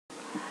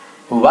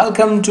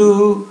Welcome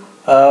to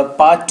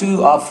part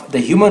 2 of the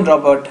Human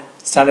Robot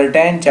Standard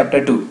 10 Chapter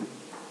 2.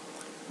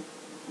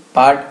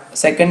 Part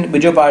second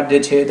બીજો part જે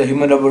છે the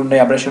Human Robot ને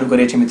આપણે શરૂ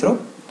કરીએ છીએ મિત્રો.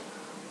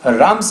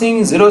 Ram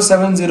Singh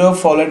 070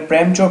 followed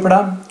Prem Chopra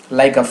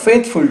like a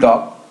faithful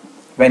dog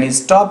when he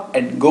stopped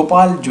at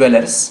Gopal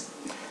Jewelers.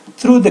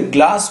 Through the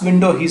glass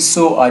window he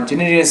saw a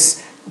generous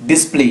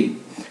display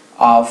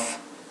of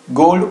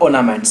gold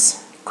ornaments.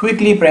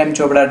 Quickly Prem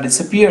Chopra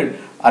disappeared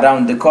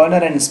around the corner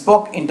and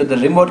spoke into the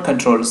remote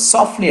control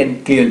softly and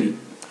clearly.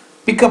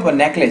 Pick up a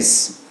necklace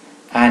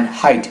and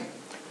hide.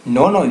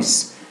 No noise.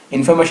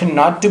 Information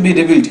not to be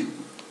revealed.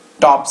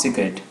 Top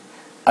secret.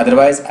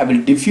 Otherwise I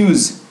will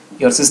defuse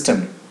your system,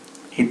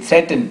 he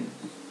threatened.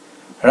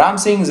 Ram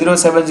Singh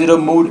 070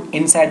 moved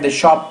inside the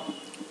shop,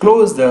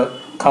 close to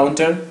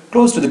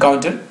the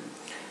counter.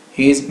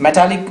 His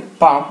metallic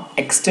palm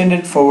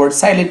extended forward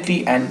silently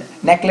and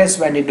necklace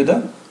went into the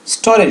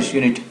storage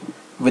unit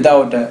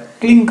without a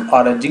clink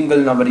or a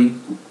jingle. Nobody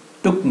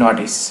took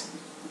notice.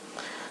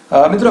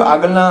 મિત્રો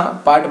આગળના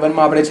part 1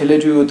 માં આપણે છેલ્લે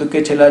જોયું હતું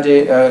કે છેલ્લા જે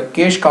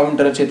કેશ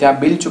કાઉન્ટર છે ત્યાં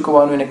બિલ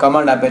ચૂકવવાનું એને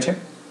કમાન્ડ આપે છે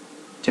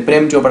જે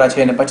પ્રેમ ચોપડા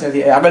છે અને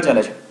પછી આગળ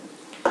ચાલે છે.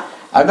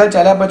 આગળ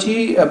ચાલ્યા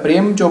પછી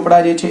પ્રેમ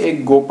ચોપડા જે છે એ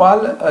ગોપાલ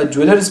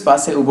જ્વેલર્સ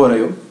પાસે ઊભો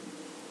રહ્યો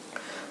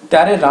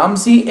ત્યારે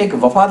રામસિંહ એક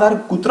વફાદાર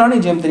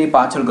કૂતરાની જેમ તેની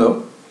પાછળ ગયો.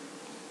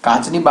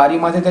 કાચની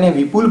બારીમાંથી તેને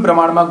વિપુલ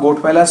પ્રમાણમાં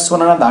ગોઠવાયેલા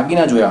સોનાના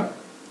દાગીના જોયા.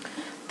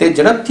 તે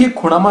ઝડપથી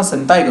ખૂણામાં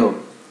સંતાઈ ગયો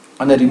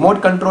અને રિમોટ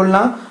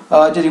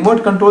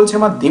કંટ્રોલ છે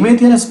એમાં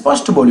ધીમેથી અને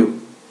સ્પષ્ટ બોલ્યો,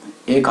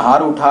 એક હાર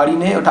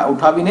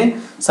ઉઠાવીને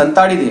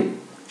સંતાડી દે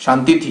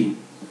શાંતિથી.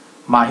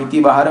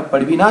 માહિતી બહાર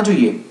પડવી ના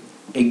જોઈએ,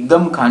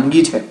 એકદમ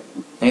ખાનગી છે,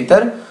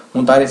 નહીતર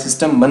હું તારી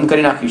સિસ્ટમ બંધ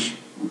કરી નાખીશ,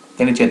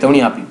 તેને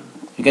ચેતવણી આપી.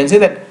 You can see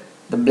that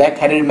the black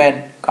headed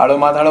main, કાળો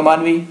માથાળો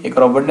માનવી, એક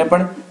રોબોટને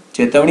પણ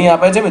ચેતવણી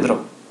આપે છે મિત્રો,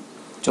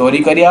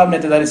 ચોરી કરી આવ ને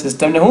તો તારી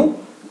સિસ્ટમને હું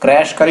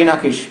ક્રેશ કરી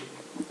નાખીશ.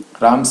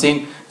 રામસિંહ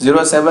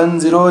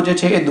 070 જે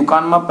છે એ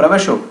દુકાનમાં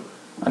પ્રવેશ્યો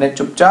અને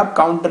ચૂપચાપ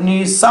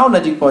કાઉન્ટરની સાવ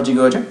નજીક પહોંચી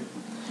ગયો છે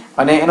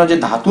અને એનો જે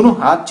ધાતુનો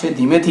હાથ છે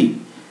ધીમેથી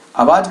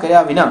અવાજ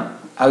કર્યા વિના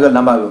આગળ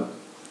લંબાવ્યો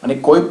અને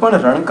કોઈ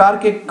પણ રણકાર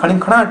કે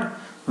ખણખણાટ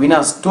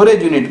વિના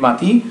સ્ટોરેજ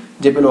યુનિટમાંથી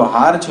જે પેલો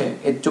હાર છે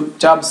એ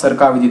ચૂપચાપ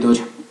સરકાવી દીધો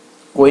છે.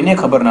 કોઈને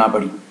ખબર ના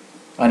પડી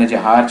અને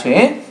જે હાર છે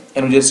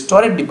એનું જે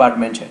સ્ટોરેજ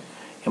ડિપાર્ટમેન્ટ છે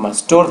એમાં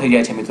સ્ટોર થઈ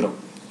જાય છે મિત્રો.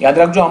 યાદ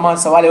રાખજો, આમાં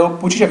સવાલ એવો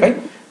પૂછી શકાય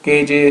કે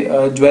જે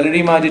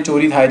જ્વેલરીમાં જે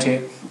ચોરી થાય છે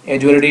એ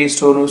જ્વેલરી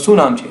સ્ટોરનું શું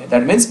નામ છે?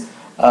 ધેટ મીન્સ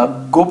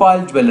ગોપાલ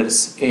જ્વેલર્સ,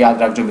 એ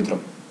યાદ રાખજો મિત્રો.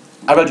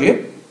 આગળ જોઈએ.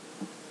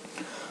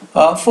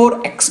 For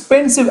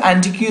expensive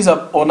antiques of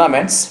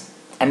ornaments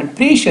and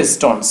precious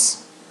stones,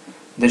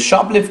 the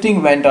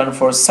shoplifting went on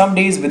for some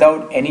days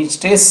without any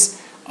stress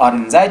or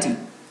anxiety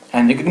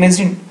and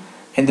recognition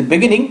in the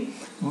beginning,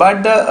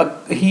 but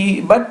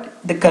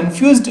the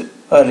confused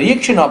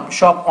reaction of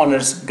shop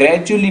owners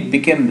gradually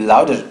became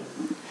louder.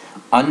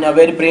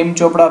 Unaware, Prem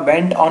Chopra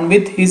went on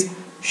with his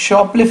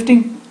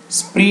shoplifting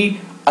spree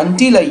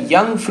until a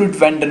young fruit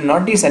vendor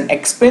noticed an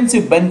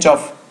expensive bunch of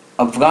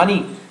Afghani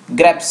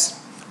grapes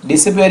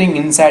disappearing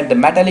inside the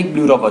metallic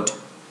blue robot.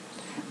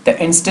 The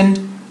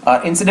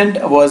incident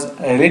was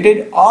related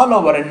all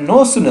over, and no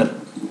sooner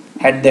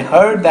had they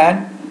heard than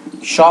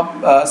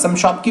some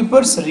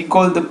shopkeepers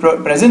recalled the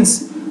presence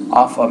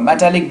of a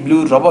metallic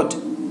blue robot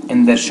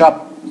in their shop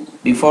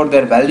before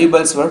their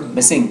valuables were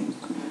missing.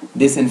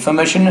 This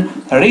information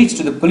reached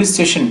to the police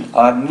station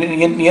or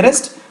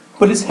nearest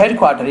police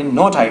headquarters in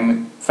no time,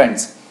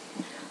 friends.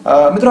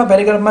 મિત્રો આ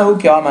પેરેગ્રાફમાં એવું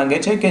કહેવા માંગે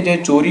છે કે જે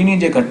ચોરીની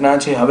જે ઘટના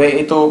છે હવે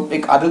એ તો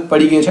એક આદત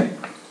પડી ગઈ છે.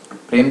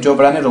 પ્રેમ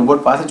ચોપડાને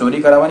રોબોટ પાસે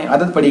ચોરી કરાવવાની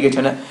આદત પડી ગઈ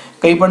છે અને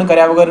કંઈ પણ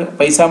કર્યા વગર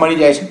પૈસા મળી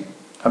જાય છે.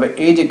 હવે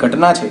એ જે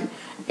ઘટના છે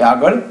એ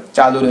આગળ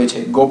ચાલુ રહે છે.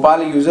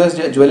 ગોપાલ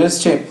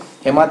જ્વેલર્સ છે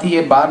એમાંથી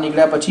એ બહાર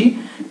નીકળ્યા પછી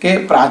કે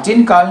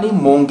પ્રાચીન કાળની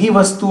મોંઘી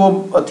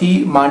વસ્તુઓથી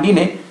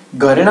માંડીને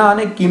ઘરેણાં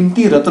અને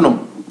કિંમતી રત્નો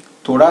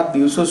થોડા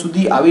દિવસો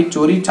સુધી આવી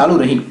ચોરી ચાલુ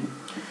રહી.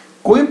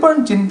 કોઈ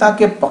પણ ચિંતા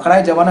કે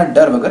પકડાઈ જવાના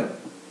ડર વગર.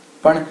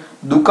 પણ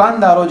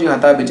દુકાનદારો જે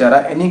હતા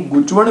બિચારા એની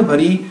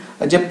ગૂંચવણભરી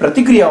જે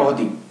પ્રતિક્રિયાઓ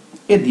હતી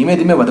એ ધીમે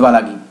ધીમે વધવા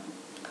લાગી.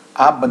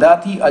 આ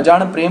બધાથી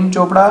અજાણ પ્રેમ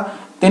ચોપડા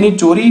તેની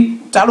ચોરી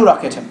ચાલુ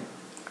રાખે છે.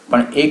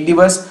 પણ એક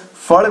દિવસ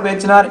ફળ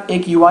વેચનાર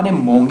એક યુવાને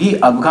મોંઘી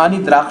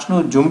અફઘાની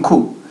દ્રાક્ષનું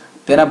ઝુમખું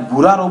તેના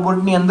ભૂરા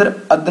રોબોટની અંદર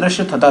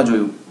અદ્રશ્ય થતા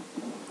જોયું.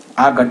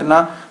 આ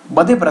ઘટના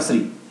બધે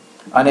પ્રસરી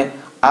અને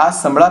આ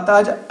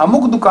સંભળાતા જ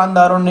અમુક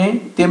દુકાનદારોને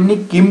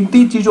તેમની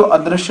કિંમતી ચીજો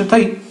અદ્રશ્ય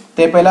થઈ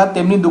તે પહેલા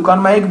તેમની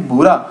દુકાનમાં એક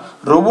ભૂરા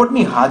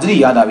રોબોટની હાજરી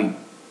યાદ આવી.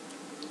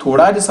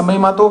 થોડા જ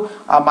સમયમાં તો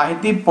આ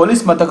માહિતી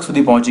પોલીસ મથક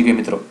સુધી પહોંચી ગઈ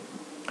મિત્રો.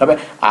 હવે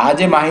આ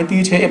જે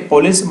માહિતી છે એ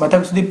પોલીસ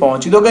મથક સુધી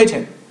પહોંચી તો ગઈ છે,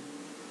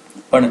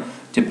 પણ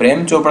જે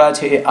પ્રેમ ચોપડા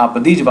છે એ આ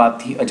બધી જ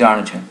વાતથી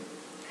અજાણ છે.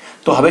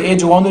 તો હવે એ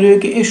જોવાનું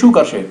રહ્યું કે એ શું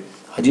કરશે.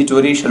 હજી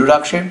ચોરી શરૂ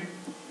રાખશે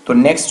તો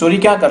નેક્સ્ટ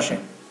ચોરી ક્યાં કરશે?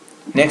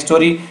 નેક્સ્ટ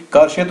ચોરી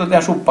કરશે તો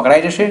ત્યાં શું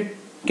પકડાઈ જશે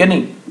કે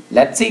નહીં?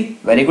 Let's see.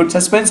 Very good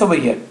suspense over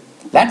here.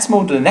 Let's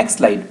move to the next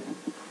slide.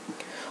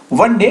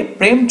 One day,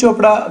 Prem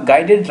Chopra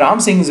guided Ram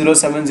Singh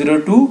 070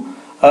 to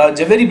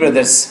Javeri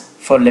brothers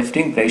for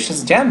lifting precious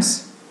gems.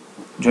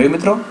 જોયું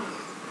મિત્રો,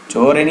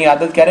 ચોર એની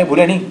આદત ક્યારે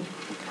ભૂલે નહીં.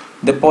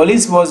 The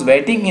police was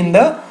waiting in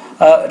the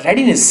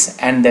readiness,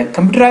 and the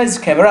computerized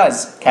cameras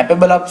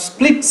capable of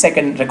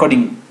split-second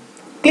recording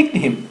clicked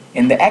him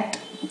in the act.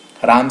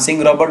 Ram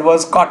Singh robot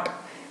was caught,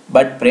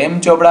 but Prem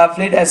Chopra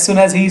fled as soon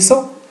as he saw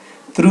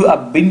through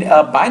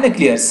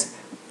binoculars.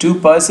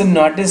 Two-person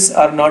notice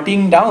or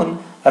noting down,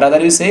 or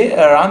rather you say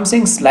Ram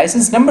Singh's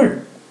license number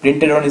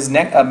printed on his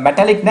neck,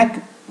 metallic neck.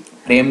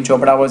 Prem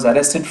Chopra was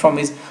arrested from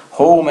his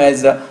home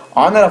as the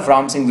honor of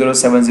Ram Singh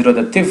 070,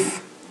 the thief.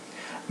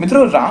 મિત્રો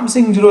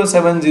રામસિંગ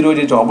 070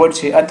 જે robot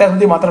છે અત્યાર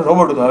સુધી માત્ર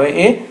robot હતો, હવે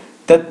એ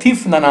the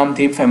થીફના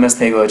નામથી famous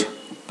થઈ ગયો છે.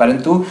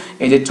 પરંતુ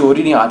એ જે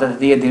ચોરીની આદત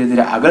હતી એ ધીરે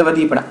ધીરે આગળ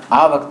વધી. પણ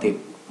આ વખતે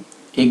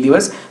એક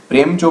દિવસ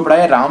પ્રેમ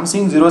ચોપડાએ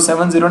રામસિંગ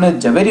 070ને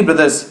ઝવેરી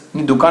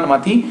બ્રધર્સની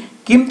દુકાનમાંથી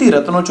કિંમતી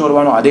રત્નો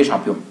ચોરવાનો આદેશ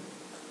આપ્યો.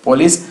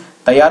 પોલીસ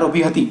તૈયાર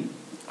ઊભી હતી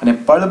અને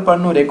પળ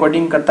પળનું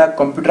રેકોર્ડિંગ કરતા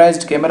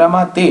કોમ્પ્યુટરાઇઝ્ડ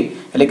કેમેરામાં તે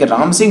એટલે કે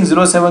રામસિંગ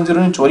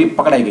 070ની ચોરી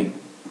પકડાઈ ગઈ.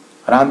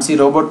 રામસિંહ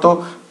રોબોટ તો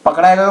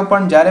પકડાઈ ગયો,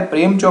 પણ જ્યારે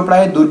પ્રેમ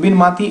ચોપડાએ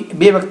દૂરબીનમાંથી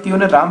બે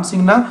વ્યક્તિઓને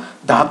રામસિંહના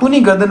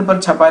ધાતુની ગરદન પર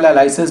છપાયેલા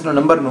લાયસન્સનો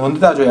નંબર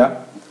નોંધતા જોયા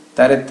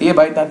ત્યારે તે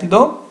ભાઈ ત્યાંથી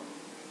તો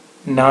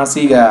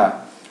નાસી ગયા.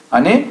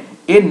 અને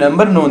એ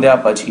નંબર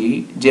નોંધ્યા પછી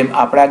જેમ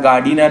આપણા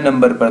ગાડીના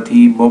નંબર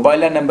પરથી,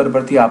 મોબાઈલના નંબર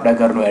પરથી આપણા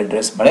ઘરનો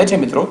એડ્રેસ મળે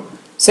છે મિત્રો,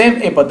 સેમ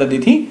એ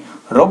પદ્ધતિથી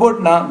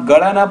રોબોટના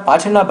ગળાના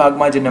પાછળના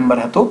ભાગમાં જે નંબર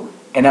હતો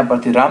એના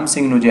પરથી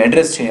રામસિંહનું જે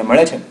એડ્રેસ છે એ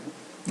મળે છે.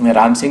 અને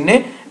રામસિંહને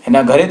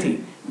એના ઘરેથી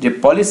જે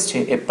પોલીસ છે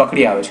એ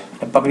પકડી આવે છે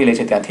અને પકડી લે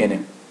છે ત્યાંથી એને.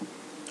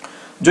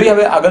 જોઈએ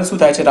હવે આગળ શું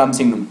થાય છે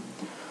રામસિંહનું.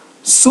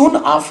 Soon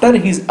after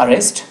his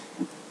arrest,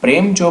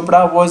 Prem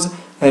Chopra was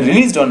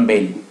released on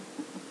bail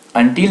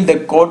until the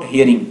court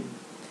hearing.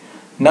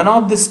 None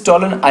of the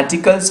stolen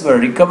articles were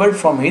recovered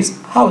from his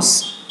house.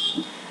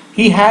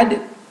 He had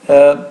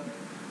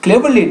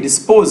cleverly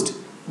disposed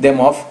them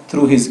off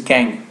through his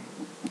gang.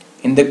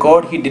 In the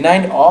court, he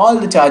denied all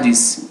the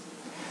charges.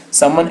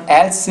 Someone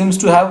else seems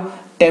to have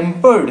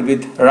tampered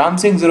with Ram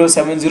Singh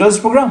 070's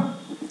program.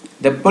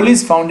 The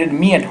police founded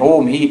me at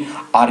home, he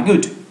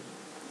argued.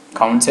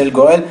 Counsel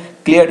Goyal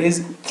cleared his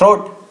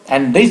throat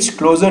and reached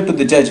closer to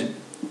the judge.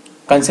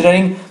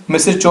 Considering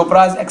Mr.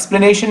 Chopra's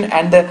explanation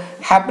and the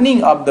happening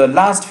of the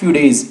last few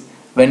days,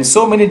 when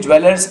so many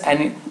dwellers and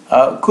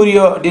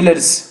curio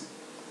dealers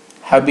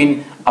have been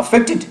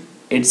affected,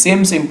 it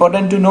seems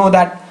important to know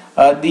that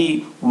the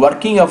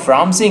working of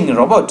Ram Singh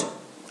robot.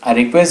 I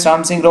request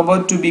Ram Singh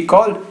robot to be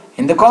called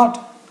in the court.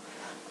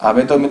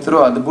 હવે તો મિત્રો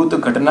અદ્ભુત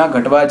ઘટના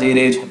ઘટવા જઈ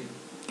રહી છે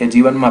કે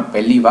જીવનમાં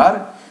પહેલી વાર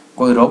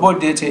કોઈ રોબોટ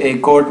જે છે એ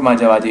કોર્ટમાં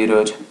જવા જઈ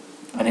રહ્યો છે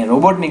અને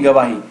રોબોટની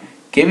ગવાહી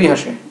કેવી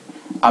હશે.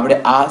 આપણે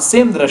આ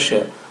સેમ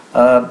દ્રશ્ય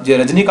જે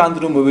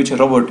રજનીકાંતનું મૂવી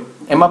છે રોબોટ,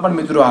 એમાં પણ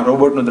મિત્રો આ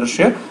રોબોટનું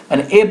દ્રશ્ય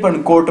અને એ પણ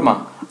કોર્ટમાં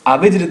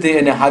આવી જ રીતે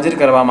એને હાજર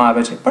કરવામાં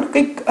આવે છે, પણ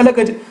કંઈક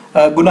અલગ જ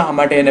ગુનાહ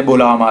માટે એને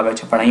બોલાવવામાં આવે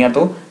છે. પણ અહીંયા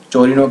તો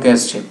ચોરીનો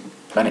કેસ છે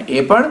અને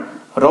એ પણ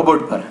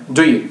રોબોટ પર.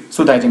 જોઈએ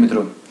શું થાય છે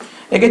મિત્રો.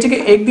 એ કહે છે કે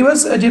એક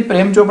દિવસ જે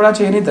પ્રેમ ચોપડા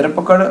છે એની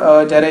ધરપકડ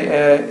જ્યારે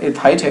એ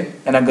થાય છે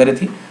એના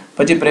ઘરેથી,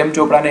 પછી પ્રેમ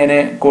ચોપડાને એને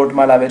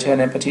કોર્ટમાં લાવે છે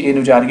અને પછી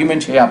એનું જે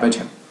આર્ગ્યુમેન્ટ છે એ આપે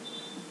છે.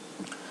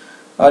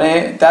 અને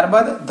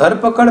ત્યારબાદ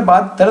ધરપકડ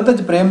બાદ તરત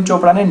જ પ્રેમ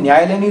ચોપડાને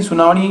ન્યાયાલયની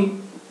સુનાવણી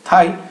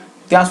થાય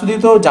ત્યાં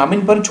સુધી તો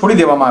જામીન પર છોડી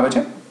દેવામાં આવે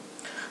છે.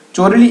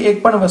 ચોરેલી એક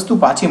પણ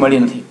વસ્તુ પાછી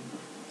મળી નથી.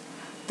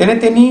 તેને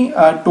તેની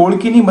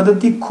ટોળકીની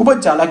મદદથી ખૂબ જ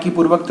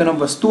ચાલાકીપૂર્વક તેનો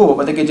વસ્તુઓ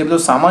એટલે કે જે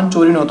બધો સામાન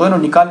ચોરીનો હતો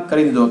એનો નિકાલ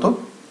કરી દીધો હતો.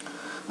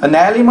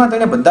 ન્યાયાલયમાં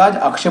તેણે બધા જ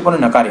આક્ષેપોને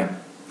નકાર્યા.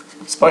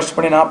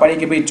 સ્પષ્ટપણે ના પાડી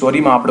કે ભાઈ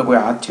ચોરીમાં આપણો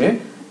કોઈ હાથ છે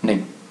નહીં.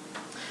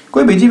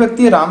 કોઈ બીજી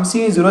વ્યક્તિએ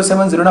રામસિંહ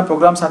 070ના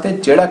પ્રોગ્રામ સાથે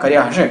ચેડા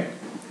કર્યા હશે.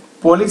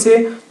 પોલીસે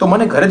તો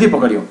મને ઘરેથી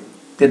પકડ્યો,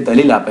 તે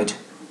દલીલ આપે છે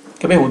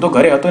કે ભાઈ હું તો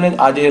ઘરે હતો ને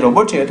આ જે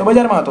રોબોટ છે એ તો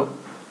બજારમાં હતો,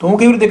 તો હું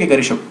કેવી રીતે કંઈ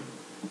કરી શકું.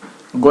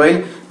 ગોયલ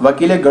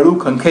વકીલે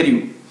ગળું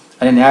ખંખેર્યું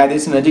અને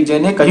ન્યાયાધીશ નજીક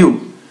જઈને કહ્યું,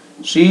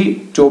 શ્રી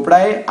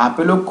ચોપડાએ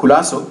આપેલો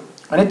ખુલાસો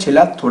અને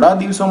છેલ્લા થોડા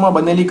દિવસોમાં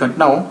બનેલી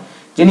ઘટનાઓ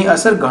જેની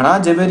અસર ઘણા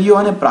ઝવેરીઓ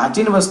અને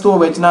પ્રાચીન વસ્તુઓ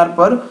વેચનાર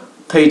પર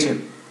થઈ છે,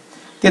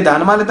 તે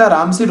ધ્યાનમાં લેતા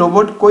રામસિંહ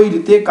રોબોટ કોઈ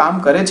રીતે કામ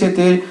કરે છે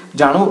તે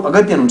જાણવું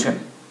અગત્યનું છે.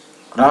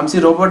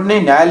 રામસિંહ રોબોટને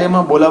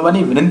ન્યાયાલયમાં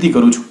બોલાવવાની વિનંતી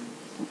કરું છું.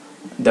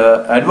 ધ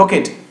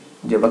એડવોકેટ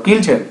જે વકીલ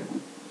છે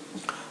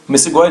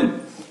મિસ્ટર ગોયલ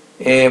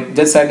એ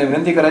જજ સાહેબને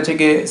વિનંતી કરે છે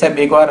કે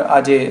સાહેબ એકવાર આ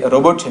જે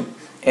રોબોટ છે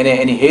એને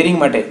એની હિયરિંગ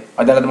માટે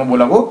અદાલતમાં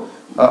બોલાવવો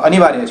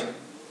અનિવાર્ય છે,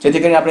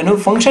 જેથી કરીને આપણે એનું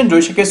ફંક્શન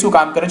જોઈ શકીએ, શું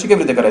કામ કરે છે,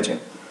 કેવી રીતે કરે છે.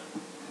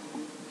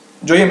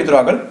 જોઈએ મિત્રો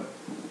આગળ.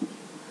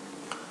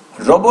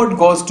 Robot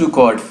goes to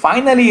court.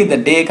 Finally the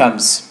day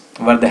comes.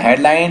 Were the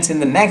headlines in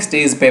the next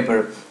day's paper.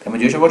 તમે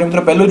જોઈ શકો છો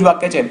મિત્રો પહેલું જ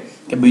વાક્ય છે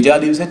કે બીજા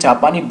દિવસે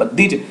છાપાની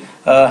બધી જ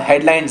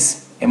હેડલાઇન્સ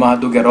એમાં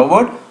હતું કે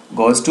robot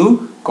goes to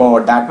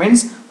court. That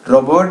means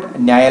robot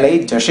ન્યાયાલય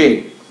જશે.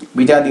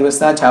 બીજા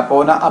દિવસના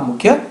છાપાઓના આ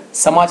મુખ્ય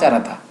સમાચાર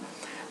હતા.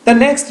 The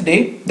next day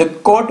the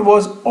court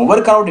was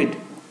overcrowded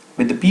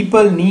with the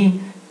people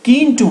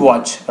keen to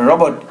watch a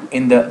robot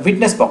in the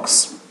witness box.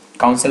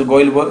 Counsel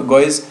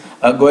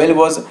Goyal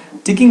was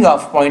ticking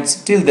off points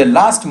till the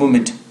last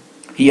moment.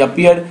 He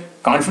appeared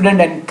confident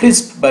and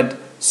crisp, but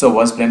so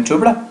was Prem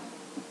Chopra.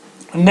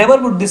 Never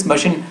would this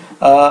machine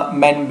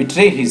man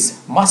betray his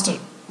master.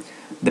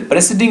 The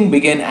proceeding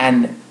began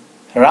and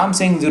Ram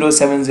Singh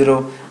 070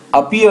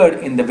 appeared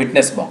in the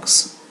witness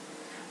box.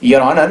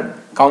 Your Honor,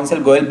 Counsel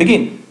Goyal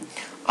begin.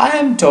 I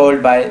am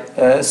told by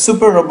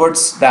super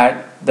robots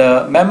that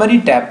the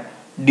memory tap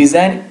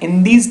design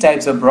in these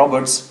types of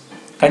robots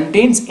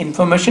contains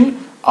information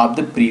of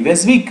the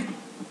previous week.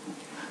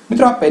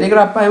 મિત્રો આ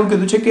પેરેગ્રાફમાં એવું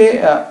કીધું છે કે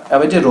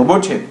હવે જે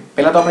robot છે,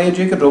 પહેલાં તો આપણે એ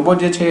જોઈએ કે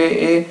રોબોટ જે છે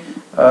એ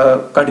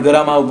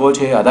કટઘરામાં ઊભો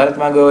છે,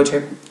 અદાલતમાં ગયો છે,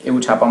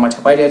 એવું છાપામાં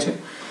છપાઈ રહ્યા છે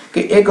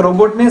કે એક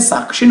રોબોટને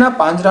સાક્ષીના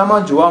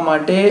પાંજરામાં જોવા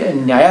માટે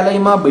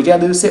ન્યાયાલયમાં બીજા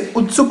દિવસે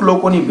ઉત્સુક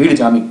લોકોની ભીડ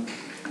જામી.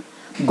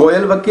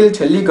 ગોયલ વકીલ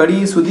છેલ્લી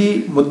ઘડી સુધી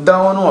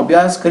મુદ્દાઓનો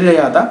અભ્યાસ કરી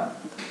રહ્યા હતા.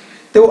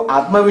 તેઓ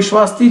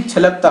આત્મવિશ્વાસથી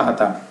છલકતા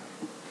હતા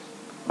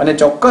અને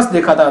ચોક્કસ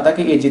દેખાતા હતા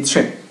કે એ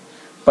જીતશે.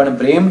 પણ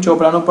પ્રેમ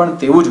ચોપરાનું પણ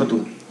તેવું જ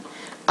હતું.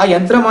 આ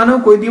યંત્ર માનવ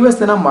કોઈ દિવસ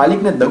તેના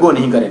માલિકને દગો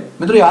નહીં કરે.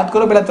 મિત્રો યાદ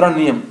કરો પેલા 3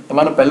 નિયમ.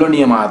 તમારો પહેલો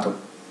નિયમ આ હતો.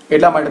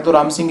 એટલા માટે તો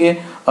રામસિંગે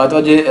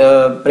અથવા જે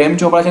પ્રેમ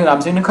ચોપરા છે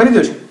રામસિંહને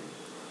ખરીદ્યો છે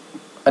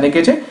અને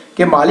કહે છે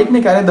કે માલિકને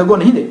ક્યારે દગો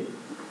નહીં દે.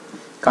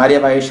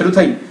 કાર્યવાહી શરૂ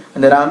થઈ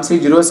અને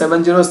રામસિંહ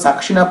 070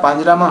 સાક્ષીના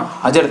પાંજરામાં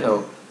હાજર થયો.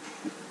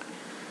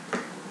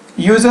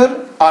 યુઝર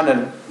ઓનર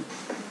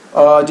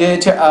જે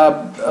છે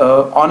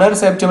ઓનર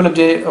સાહેબ છે, મતલબ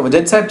જે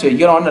વજજ સાહેબ છે,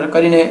 યોર ઓનર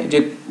કરીને જે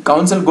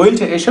કાઉન્સિલ ગોયલ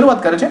છે એ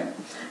શરૂઆત કરે છે.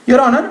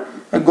 યોર ઓનર,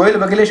 ગોયલ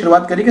વકીલે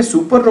શરૂઆત કરી કે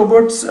સુપર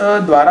રોબોટ્સ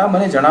દ્વારા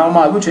મને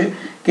જણાવવામાં આવ્યું છે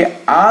કે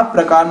આ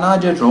પ્રકારના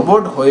જે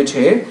રોબોટ હોય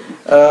છે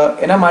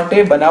એના માટે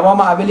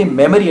બનાવવામાં આવેલી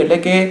મેમરી એટલે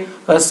કે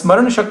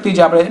સ્મરણ શક્તિ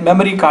જે આપણે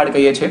મેમરી કાર્ડ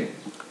કહીએ છીએ,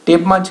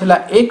 ટેપમાં છેલ્લા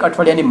 1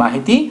 અઠવાડિયાની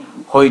માહિતી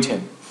હોય છે.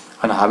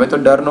 અને હવે તો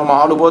ડરનો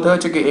માહોલ ઊભો થયો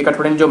છે કે 1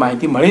 અઠવાડિયાની જો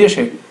માહિતી મળી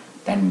જશે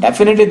then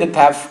definitely the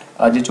theft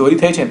જે ચોરી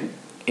થઈ છે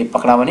એ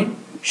પકડાવાની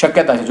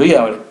શક્યતા છે. જોઈએ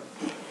હવે.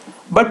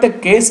 But the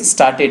case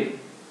started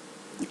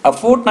a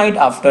fortnight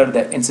after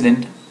the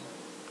incident.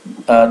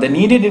 The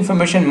needed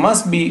information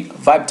must be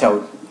wiped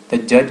out, the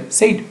judge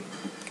said.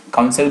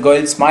 Counsel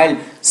Goyal smiled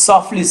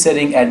softly,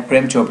 staring at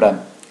Prem Chopra.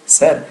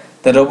 Sir,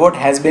 the robot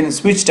has been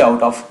switched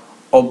out of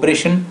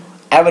operation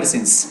ever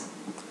since.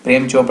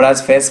 Prem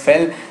Chopra's face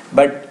fell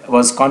but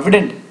was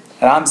confident.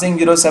 Ram Singh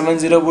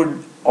 070 would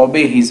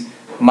obey his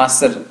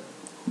master.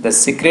 The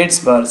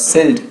secrets were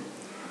sealed.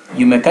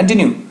 You may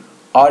continue,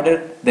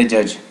 ordered the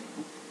judge.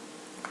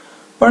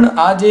 પણ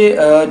આ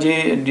જે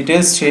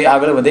details છે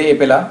આગળ વધે એ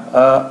પહેલાં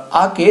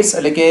આ case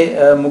એટલે કે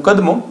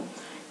મુકદ્દમો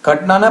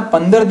ઘટનાના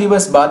 15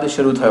 દિવસ બાદ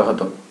શરૂ થયો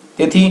હતો.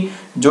 તેથી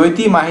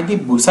જોઈતી માહિતી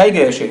ભૂસાઈ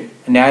ગઈ હશે,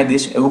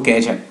 ન્યાયાધીશ એવું કહે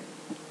છે.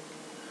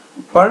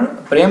 પણ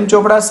પ્રેમ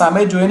ચોપડા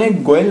સામે જોઈને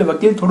ગોયલ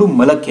વકીલ થોડું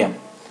મલક્યા.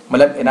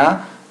 મતલબ એના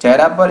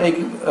ચહેરા પર એક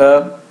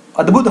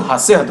અદ્ભુત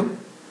હાસ્ય હતું,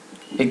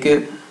 એક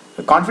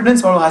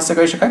કોન્ફિડન્સ વાળું હાસ્ય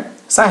કહી શકાય.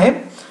 સાહેબ,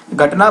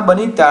 ઘટના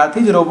બની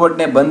ત્યારથી જ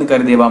રોબોટને બંધ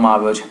કરી દેવામાં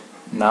આવ્યો છે.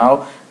 નાવ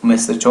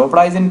mister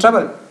Chopra is in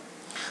trouble.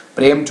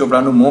 પ્રેમ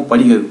ચોપડાનું મોં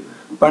પડી ગયું,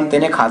 પણ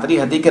તેને ખાતરી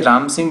હતી કે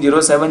રામસિંહ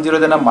 070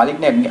 તેના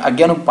માલિકને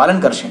આજ્ઞાનું પાલન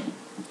કરશે.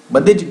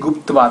 બધી જ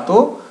ગુપ્ત વાતો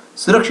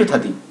સુરક્ષિત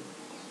હતી.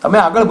 તમે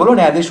આગળ બોલો,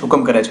 ન્યાયાધીશ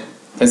હુકમ કરે છે.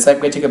 જજ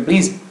સાહેબ કહે છે કે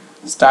પ્લીઝ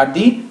સ્ટાર્ટ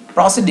ધી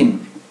પ્રોસિડિંગ,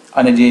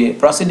 અને જે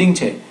પ્રોસિડિંગ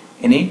છે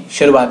એની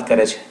શરૂઆત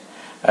કરે છે.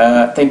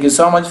 Thank you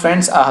so much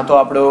friends. આ હતો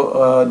આપણો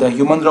ધ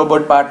હ્યુમન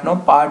રોબોટ પાર્ટનો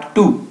પાર્ટ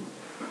 2.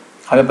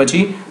 હવે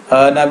પછી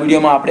ના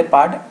વિડીયોમાં આપણે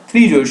પાર્ટ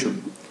 3 જોઈશું.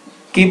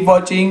 Keep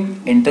watching.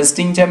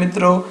 इंटरेस्टिंग है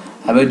मित्रों.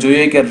 હવે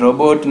જોઈએ કે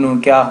રોબોટ નું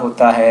क्या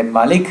होता है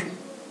मालिक.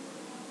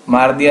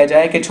 मार दिया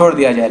जाए कि छोड़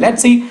दिया जाए.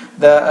 Let's see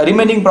the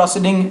remaining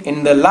proceeding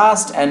in the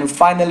last and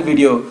final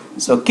video.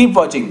 So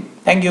keep watching.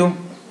 Thank you.